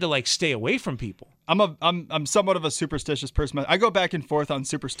 I had to stay away from people. I'm somewhat of a superstitious person. I go back and forth on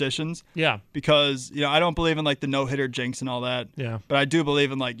superstitions. Yeah. Because, I don't believe in the no-hitter jinx and all that. Yeah. But I do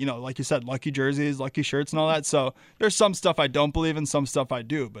believe in like you said, lucky jerseys, lucky shirts and all that. So there's some stuff I don't believe in, some stuff I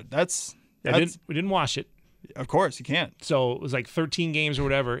do. But we didn't wash it. Of course, you can't. So it was 13 games or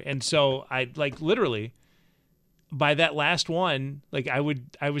whatever. And so I literally by that last one, I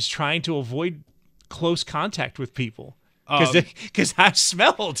was trying to avoid close contact with people. Because I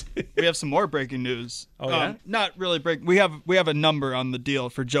smelled. We have some more breaking news. Oh, yeah? Not really breaking. We have a number on the deal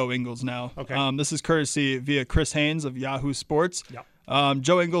for Joe Ingles now. Okay. This is courtesy via Chris Haynes of Yahoo Sports. Yep.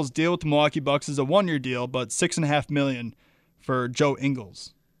 Joe Ingles' deal with the Milwaukee Bucks is a 1-year deal, but $6.5 million for Joe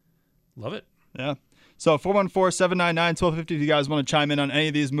Ingles. Love it. Yeah. So 414-799-1250 if you guys want to chime in on any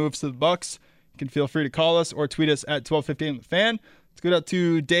of these moves to the Bucks. You can feel free to call us or tweet us at 1250 The Fan. Let's go out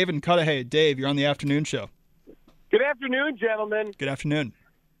to Dave in Cudahy. Dave, you're on the afternoon show. Good afternoon, gentlemen. Good afternoon.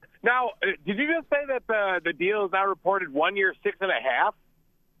 Now, did you just say that the deal is now reported 1 year, 6.5?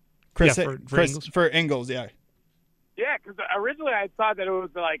 Chris, Ingles. For Ingles, yeah. Yeah, because originally I thought that it was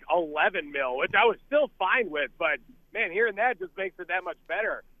 11 mil, which I was still fine with. But man, hearing that just makes it that much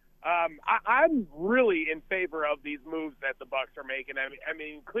better. I'm really in favor of these moves that the Bucks are making. I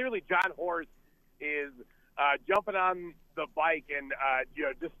mean, clearly John Horst is jumping on the bike and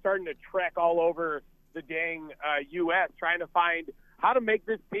just starting to trek all over the dang U.S., trying to find how to make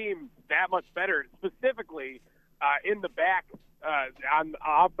this team that much better, specifically in the back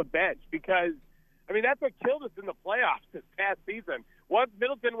off the bench. Because, I mean, that's what killed us in the playoffs this past season. Once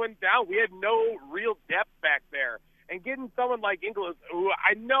Middleton went down, we had no real depth back there. And getting someone like Ingles, who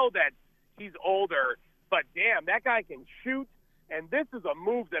I know that he's older, but damn, that guy can shoot. And this is a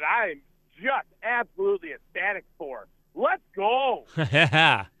move that I am just absolutely ecstatic for. Let's go.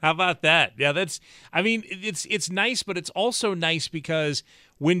 How about that? Yeah, it's nice, but it's also nice because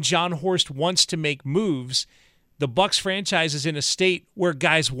when John Horst wants to make moves, the Bucks franchise is in a state where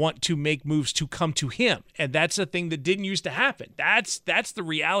guys want to make moves to come to him, and that's a thing that didn't used to happen. That's the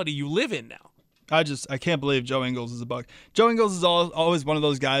reality you live in now. I can't believe Joe Ingles is a Buck. Joe Ingles is always one of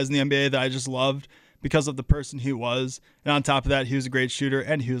those guys in the NBA that I just loved because of the person he was, and on top of that, he was a great shooter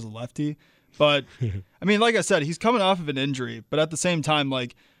and he was a lefty. But I mean, like I said, he's coming off of an injury, but at the same time,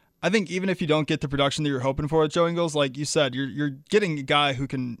 like, I think even if you don't get the production that you're hoping for with Joe Ingles, like you said, you're getting a guy who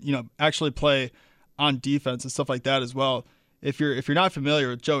can, actually play on defense and stuff like that as well. If you're not familiar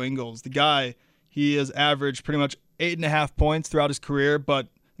with Joe Ingles, the guy, he has averaged pretty much 8.5 points throughout his career, but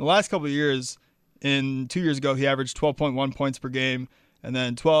in the last couple of years, 2 years ago, he averaged 12.1 points per game, and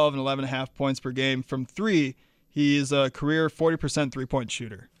then 12 and 11.5 points per game from three. He is a career 40% three-point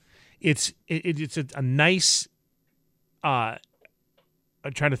shooter. It's a nice. I'm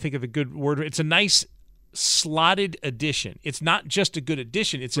trying to think of the good word. It's a nice slotted addition. It's not just a good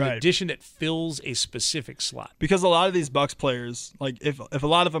addition. It's an addition that fills a specific slot. Because a lot of these Bucks players, like if a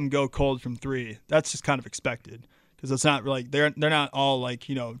lot of them go cold from three, that's just kind of expected. Because it's not like they're not all like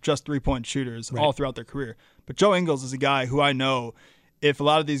just 3-point shooters all throughout their career. But Joe Ingles is a guy who I know if a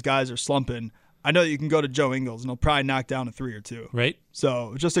lot of these guys are slumping, I know that you can go to Joe Ingles and he'll probably knock down a 3 or 2. Right.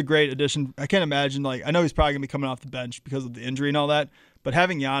 So just a great addition. I can't imagine, I know he's probably going to be coming off the bench because of the injury and all that, but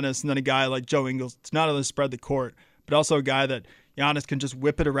having Giannis and then a guy like Joe Ingles to not only spread the court, but also a guy that Giannis can just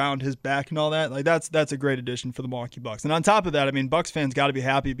whip it around his back and all that, that's a great addition for the Milwaukee Bucks. And on top of that, I mean, Bucks fans got to be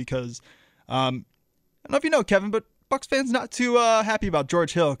happy because, I don't know if you know, Kevin, but Bucks fans not too happy about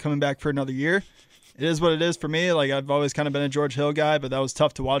George Hill coming back for another year. It is what it is for me. Like, I've always kind of been a George Hill guy, but that was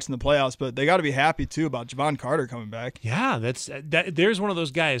tough to watch in the playoffs. But they got to be happy, too, about Jevon Carter coming back. Yeah, there's one of those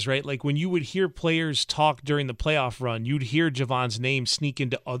guys, right? Like, when you would hear players talk during the playoff run, you'd hear Jevon's name sneak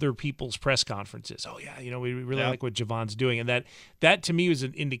into other people's press conferences. Oh, yeah, we really like what Jevon's doing. And that to me, was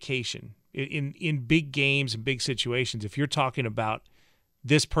an indication. In big games and big situations, if you're talking about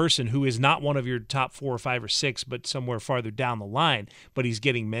this person who is not one of your top 4 or 5 or 6, but somewhere farther down the line, but he's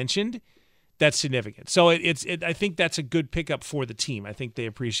getting mentioned, that's significant. So I think that's a good pickup for the team. I think they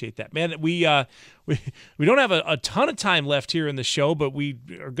appreciate that. Man, we don't have a ton of time left here in the show, but we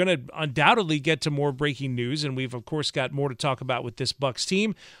are going to undoubtedly get to more breaking news, and we've, of course, got more to talk about with this Bucks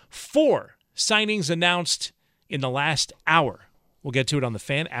team. 4 signings announced in the last hour. We'll get to it on the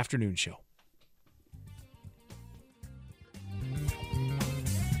Fan Afternoon Show.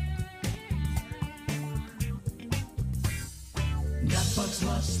 Got Bucks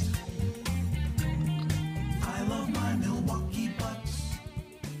lust. I love my Milwaukee Bucks.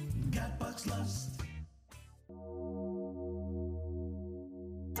 Got Bucks lust.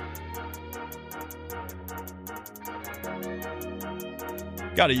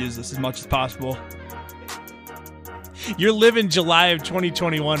 Got to use this as much as possible. You're living July of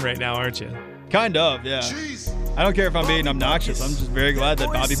 2021 right now, aren't you? Kind of, yeah. Jeez. I don't care if I'm being obnoxious. I'm just very glad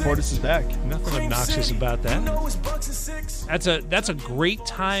that Bobby Portis is back. Nothing obnoxious about that. That's a great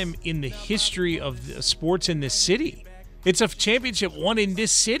time in the history of sports in this city. It's a championship won in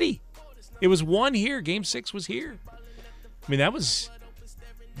this city. It was won here. Game 6 was here. I mean, was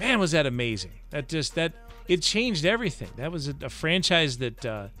that amazing. It changed everything. That was a franchise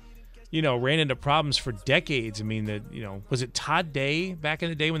that ran into problems for decades. I mean, was it Todd Day back in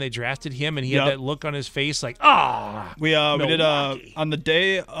the day when they drafted him and he had that look on his face like, we did on the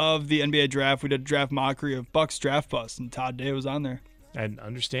day of the NBA draft, we did a draft mockery of Bucks Draft Bust, and Todd Day was on there. And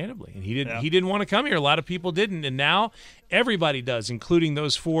understandably, and he didn't want to come here. A lot of people didn't, and now everybody does, including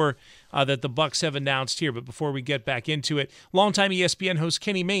those 4 that the Bucks have announced here. But before we get back into it, longtime ESPN host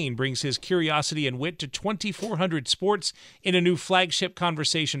Kenny Mayne brings his curiosity and wit to 2400 Sports in a new flagship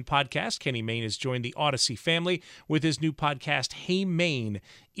conversation podcast. Kenny Mayne has joined the Odyssey family with his new podcast, Hey Mayne.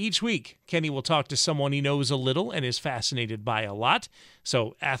 Each week, Kenny will talk to someone he knows a little and is fascinated by a lot.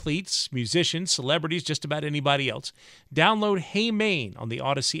 So athletes, musicians, celebrities, just about anybody else. Download Hey Mayne on the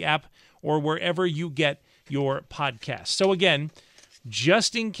Odyssey app or wherever you get your podcasts. So again,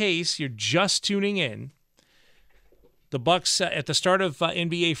 just in case you're just tuning in, the Bucks at the start of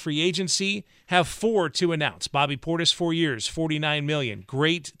NBA free agency have 4 to announce. Bobby Portis, 4 years, $49 million.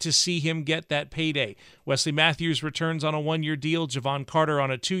 Great to see him get that payday. Wesley Matthews returns on a 1-year deal. Jevon Carter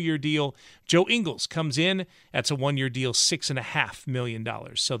on a 2-year deal. Joe Ingles comes in. That's a 1-year deal, $6.5 million.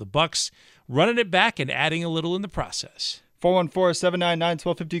 So the Bucks running it back and adding a little in the process.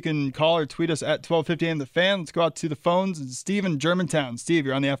 414-799-1250. You can call or tweet us at 1250 AM The Fan. Let's go out to the phones. It's Steve in Germantown. Steve,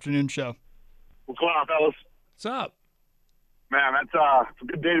 you're on the afternoon show. What's going on, fellas? What's up? Man, it's a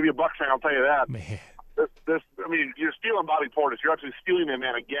good day to be a Bucks fan, I'll tell you that. Man. I mean, you're stealing Bobby Portis. You're actually stealing that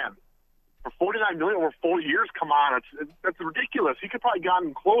man again. For $49 million over 4 years, come on, that's ridiculous. He could probably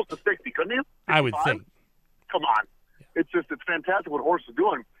gotten close to 60, couldn't he? 65? I would think. Come on, it's fantastic what Horst is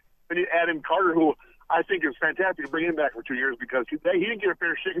doing. And you add in Carter, who I think is fantastic to bring him back for 2 years because he didn't get a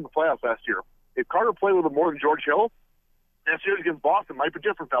fair shake in the playoffs last year. If Carter played a little bit more than George Hill, that series against Boston might be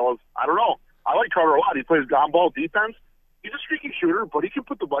different, fellas. I don't know. I like Carter a lot. He plays ground ball defense. He's a streaky shooter, but he can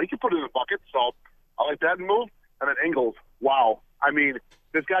put it in the bucket. So I like that move. And then Ingles, wow. I mean,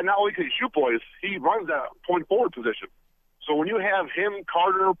 this guy not only can he shoot boys, he runs that point forward position. So when you have him,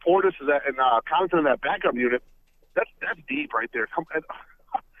 Carter, Portis, and Connaughton in that backup unit, that's deep right there.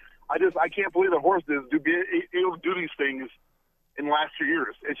 I can't believe that Horst is able to do these things in the last 2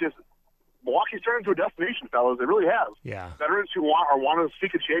 years. It's just Milwaukee's turned into a destination, fellas. They really have. Yeah. Veterans who want to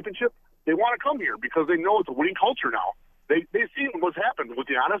seek a championship, they want to come here because they know it's a winning culture now. They've seen what's happened, to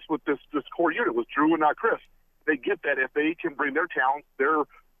be honest, with this core unit with Drew and not Chris. They get that if they can bring their talent, their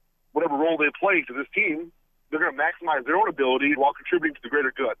whatever role they play to this team, they're going to maximize their own ability while contributing to the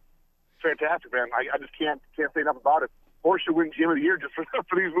greater good. It's fantastic, man. I just can't say enough about it. Horst should win GM of the Year just for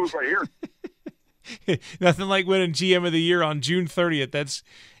these moves right here. Nothing like winning GM of the Year on June 30th.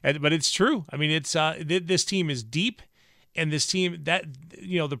 But it's true. I mean, it's this team is deep, and this team that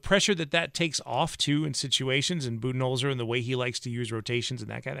the pressure that takes off too in situations, and Budenholzer and the way he likes to use rotations and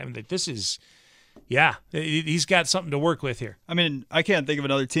that kind of. I mean, this is, he's got something to work with here. I mean, I can't think of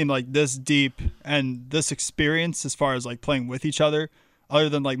another team like this deep and this experience as far as like playing with each other, other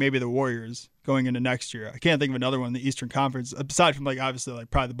than like maybe the Warriors going into next year. I can't think of another one in the Eastern Conference, aside from like obviously like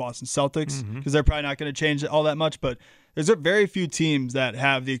probably the Boston Celtics, because they're probably not going to change it all that much. But there's very few teams that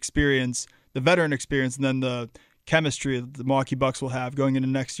have the experience, the veteran experience, and then the chemistry that the Milwaukee Bucks will have going into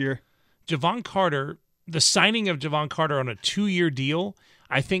next year. Jevon Carter, the signing of Jevon Carter on a 2-year deal,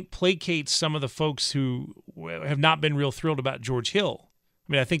 I think placates some of the folks who have not been real thrilled about George Hill.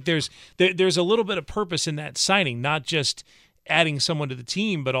 I mean, I think there's a little bit of purpose in that signing, not just adding someone to the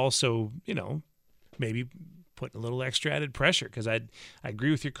team, but also, maybe putting a little extra added pressure. Because I agree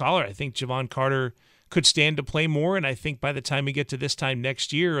with your caller. I think Jevon Carter could stand to play more, and I think by the time we get to this time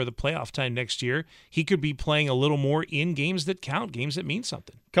next year or the playoff time next year, he could be playing a little more in games that count, games that mean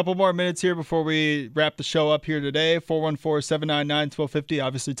something. Couple more minutes here before we wrap the show up here today. 414-799-1250.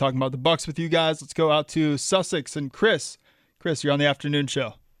 Obviously talking about the Bucks with you guys. Let's go out to Sussex and Chris. Chris, you're on the afternoon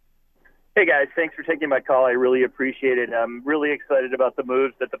show. Hey, guys. Thanks for taking my call. I really appreciate it. I'm really excited about the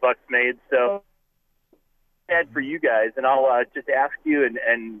moves that the Bucks made. So, bad for you guys, and I'll just ask you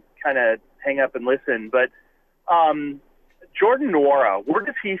and kind of hang up and listen. But Jordan Nwora, where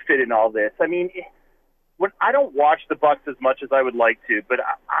does he fit in all this? I mean, I don't watch the Bucks as much as I would like to, but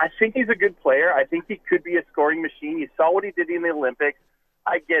I think he's a good player. I think he could be a scoring machine. You saw what he did in the Olympics.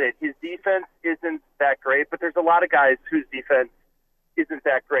 I get it. His defense isn't that great, but there's a lot of guys whose defense isn't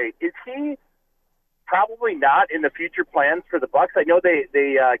that great. Is he probably not in the future plans for the Bucks? I know they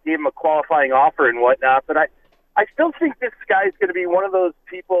gave him a qualifying offer and whatnot, but I still think this guy's going to be one of those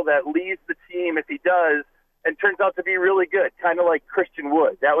people that leaves the team if he does and turns out to be really good, kind of like Christian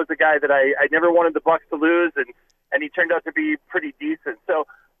Wood. That was a guy that I never wanted the Bucks to lose, and he turned out to be pretty decent. So,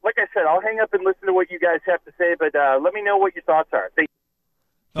 like I said, I'll hang up and listen to what you guys have to say, but let me know what your thoughts are. Thank you.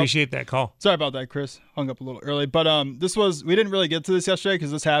 Appreciate that call. Sorry about that, Chris. Hung up a little early. But we didn't really get to this yesterday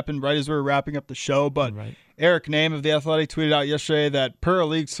because this happened right as we were wrapping up the show. But Eric Name of The Athletic tweeted out yesterday that per a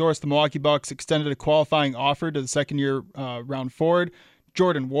league source, the Milwaukee Bucks extended a qualifying offer to the second-year round forward,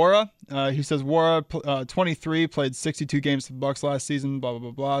 Jordan Nwora. He says Nwora, 23, played 62 games for the Bucks last season, blah, blah,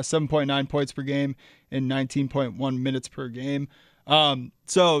 blah, blah, 7.9 points per game and 19.1 minutes per game.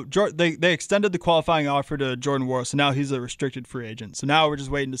 So they extended the qualifying offer to Jordan Nwora, so now he's a restricted free agent. So now we're just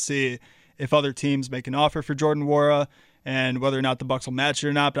waiting to see if other teams make an offer for Jordan Nwora and whether or not the Bucks will match it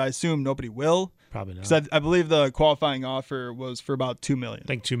or not, but I assume nobody will. Probably not. Because I believe the qualifying offer was for about $2 million. I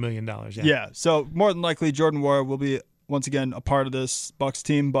think $2 million, yeah. Yeah, so more than likely Jordan Nwora will be, once again, a part of this Bucks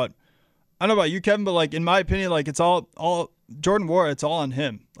team, but I don't know about you, Kevin, but like in my opinion, like it's all Jordan Nwora, it's all on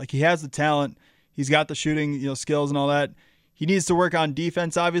him. Like he has the talent, he's got the shooting, skills and all that. He needs to work on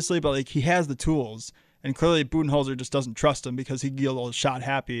defense, obviously, but like he has the tools. And clearly Budenholzer just doesn't trust him because he got a little shot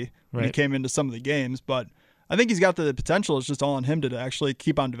happy when he came into some of the games. But I think he's got the potential. It's just all on him to actually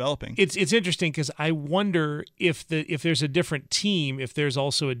keep on developing. It's interesting because I wonder if there's a different team, if there's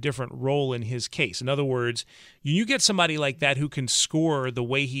also a different role in his case. In other words, you get somebody like that who can score the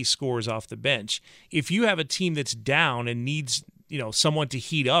way he scores off the bench. If you have a team that's down and needs someone to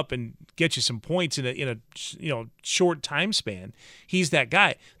heat up and get you some points in a short time span, he's that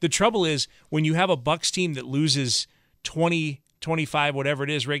guy. The trouble is when you have a Bucks team that loses 20 25, whatever it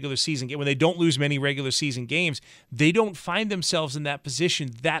is, regular season game, when they don't lose many regular season games, they don't find themselves in that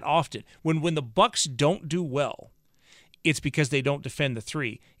position that often. When the Bucks don't do well, it's because they don't defend the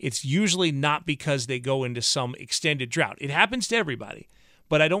three. It's usually not because they go into some extended drought. It happens to everybody,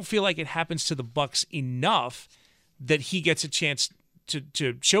 but I don't feel like it happens to the Bucks enough that he gets a chance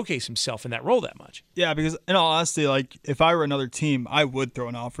to showcase himself in that role that much. Yeah, because in all honesty, like if I were another team, I would throw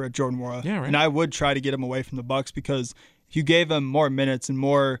an offer at Jordan Nwora. Yeah, right. And I would try to get him away from the Bucks, because if you gave him more minutes and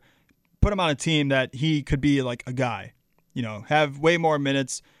put him on a team that he could be like a guy, have way more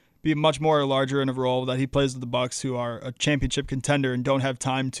minutes, be much more larger in a role that he plays with the Bucks, who are a championship contender and don't have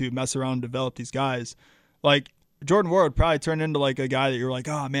time to mess around and develop these guys. Like Jordan Nwora would probably turn into like a guy that you're like,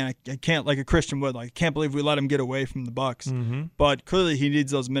 oh man, I can't, like a Christian Wood, like I can't believe we let him get away from the Bucks. Mm-hmm. But clearly he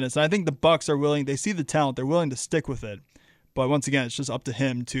needs those minutes. And I think the Bucks are willing, they see the talent, they're willing to stick with it. But once again, it's just up to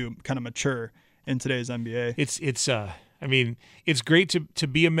him to kind of mature in today's NBA. It's great to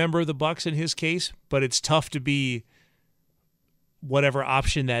be a member of the Bucks in his case, but it's tough to be whatever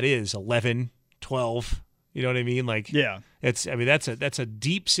option that is, 11, 12, you know what I mean? Like, yeah, that's a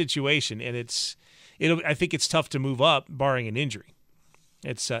deep situation, and I think it's tough to move up barring an injury.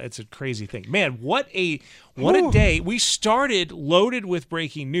 It's a crazy thing. Man, what a day. We started loaded with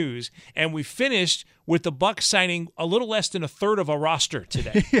breaking news, and we finished with the Bucks signing a little less than a third of a roster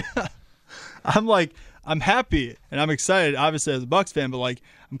today. Yeah. I'm happy and I'm excited, obviously, as a Bucks fan, but like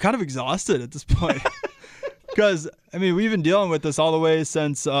I'm kind of exhausted at this point. Because we've been dealing with this all the way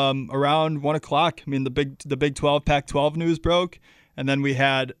since around 1 o'clock. The Big 12 Pac-12 news broke, and then we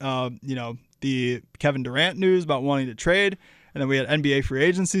had the Kevin Durant news about wanting to trade, and then we had NBA free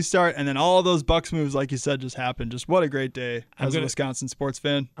agency start, and then all those Bucks moves, like you said, just happened. Just what a great day as a Wisconsin sports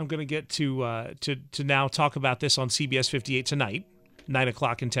fan. I'm going to get to now talk about this on CBS 58 tonight, 9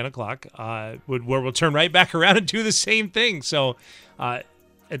 o'clock and 10 o'clock, where we'll turn right back around and do the same thing. So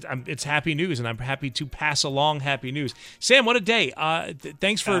it's happy news, and I'm happy to pass along happy news. Sam, what a day.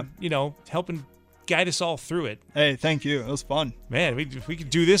 Thanks for helping guide us all through it. Hey, thank you. It was fun. Man, we could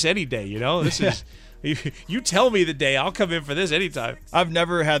do this any day, This is you tell me the day, I'll come in for this anytime. I've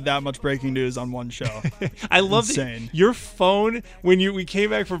never had that much breaking news on one show. I love your phone when we came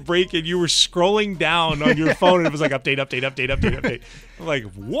back from break and you were scrolling down on your phone and it was like update. I'm like,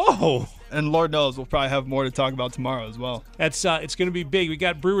 whoa. And Lord knows we'll probably have more to talk about tomorrow as well. It's going to be big. We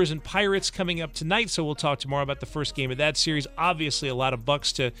got Brewers and Pirates coming up tonight, so we'll talk tomorrow about the first game of that series. Obviously, a lot of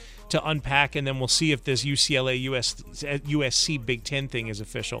Bucks to unpack, and then we'll see if this UCLA-USC Big Ten thing is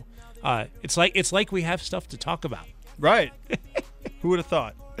official. It's like we have stuff to talk about. Right. Who would have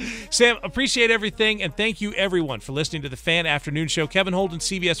thought? Sam, appreciate everything, and thank you, everyone, for listening to the Fan Afternoon Show. Kevin Holden,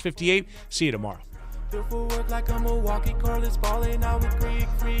 CBS 58. See you tomorrow. For work like a Milwaukee Corliss, balling out with Greek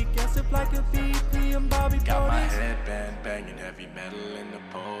Freak, guess like a BP and Bobby Portis. Got my headband banging heavy metal in the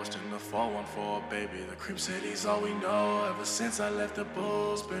post and the 414, baby. The Creep City's all we know. Ever since I left the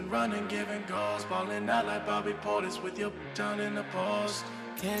Bulls, been running, giving goals, balling out like Bobby Portis with your down in the post.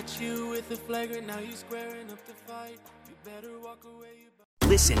 Catch you with a flagrant, now you squaring up to fight. You better walk away.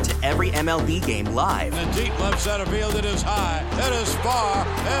 Listen to every MLB game live. In the deep left center field, it is high, it is far,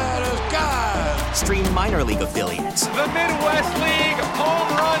 it is gone. Stream minor league affiliates. The Midwest League home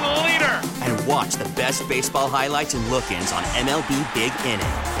run leader. And watch the best baseball highlights and look-ins on MLB Big Inning.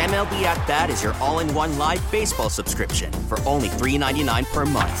 MLB At Bat is your all-in-one live baseball subscription for only $3.99 per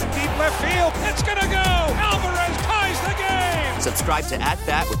month. Deep left field, it's gonna go. Alvarez ties the game. Subscribe to At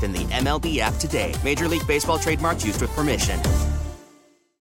Bat within the MLB app today. Major League Baseball trademarks used with permission.